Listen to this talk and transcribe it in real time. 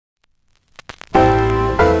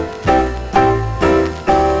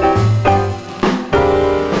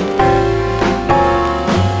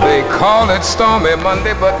call it stormy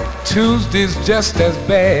Monday, but Tuesday's just as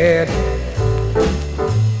bad.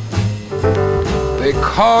 They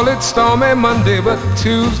call it stormy Monday, but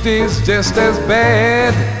Tuesday's just as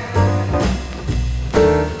bad.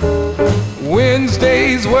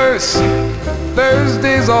 Wednesday's worse,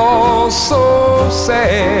 Thursday's all so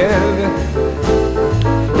sad.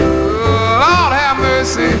 Lord have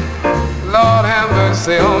mercy, Lord have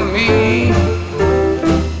mercy on me.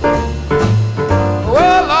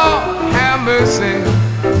 Oh, Lord have mercy,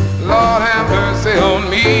 Lord have mercy on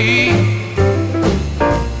me.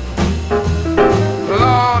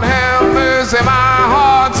 Lord have mercy, my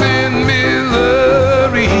heart's in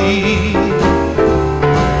misery.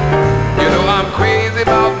 You know I'm crazy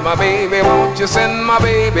about my baby, won't you send my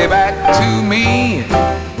baby back to me?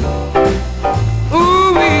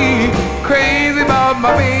 Ooh-wee, crazy about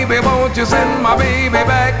my baby, won't you send my baby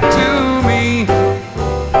back to me?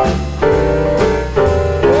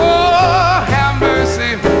 Oh, have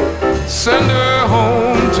mercy, send her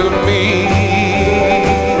home to me.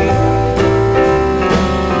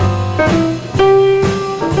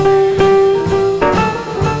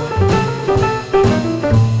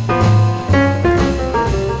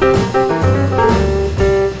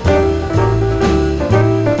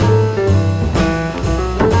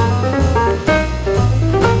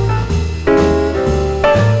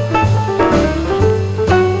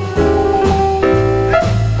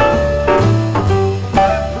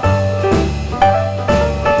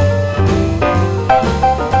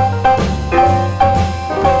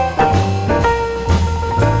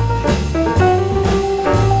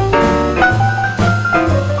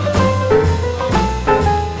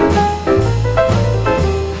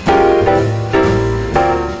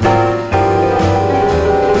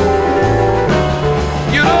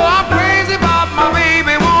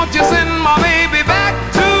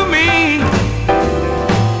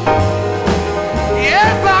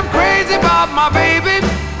 My baby,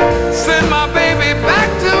 send my baby